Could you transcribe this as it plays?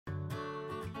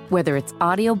Whether it's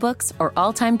audiobooks or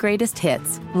all-time greatest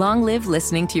hits, long live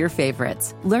listening to your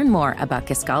favorites. Learn more about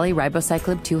Kisqali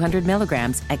Ribociclib 200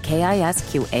 milligrams at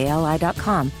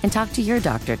KISQALI.com and talk to your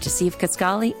doctor to see if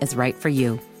Kisqali is right for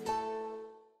you.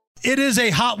 It is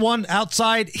a hot one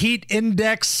outside. Heat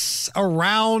index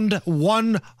around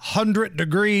 100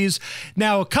 degrees.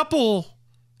 Now, a couple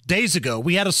days ago,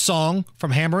 we had a song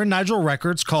from Hammer and Nigel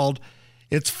Records called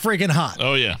It's Friggin' Hot.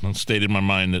 Oh, yeah. That stayed in my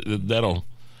mind.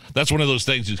 That's one of those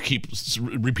things you keep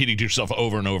repeating to yourself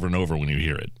over and over and over when you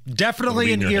hear it.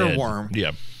 Definitely an earworm.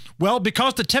 Yeah. Well,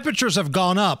 because the temperatures have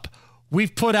gone up,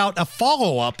 we've put out a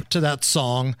follow-up to that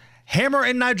song. Hammer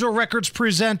and Nigel Records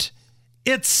present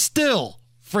It's Still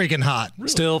Friggin' Hot. Really?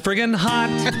 Still friggin' hot.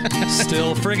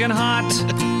 Still friggin' hot.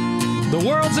 The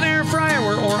world's an air fryer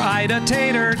or Ida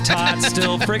Tater Tot.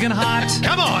 Still friggin' hot.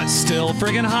 Come on. Still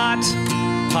friggin' hot.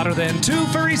 Hotter than two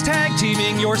furries tag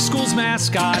teaming your school's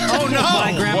mascot. Oh, no.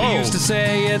 My grandpa used to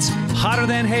say it's hotter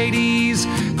than Hades.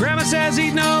 Grandma says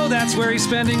he'd know that's where he's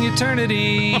spending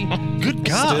eternity. Good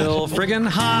God. Still friggin'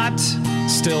 hot.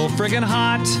 Still friggin'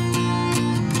 hot.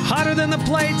 Hotter than the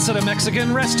plates at a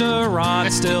Mexican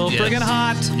restaurant. Still friggin'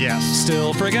 hot. Yes.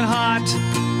 Still friggin' hot.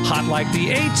 Hot like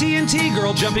the AT&T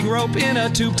girl jumping rope in a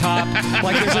tube top.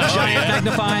 Like there's a giant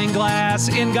magnifying glass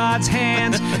in God's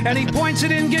hands, and he points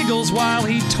it and giggles while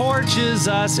he torches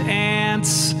us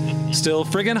ants. Still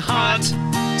friggin' hot.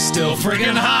 Still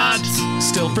friggin' hot.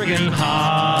 Still friggin'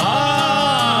 hot.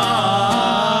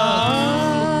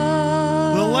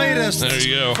 The latest there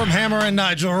you go. From Hammer and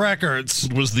Nigel Records.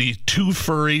 Was the two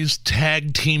furries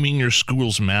tag teaming your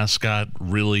school's mascot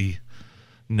really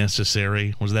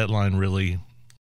necessary? Was that line really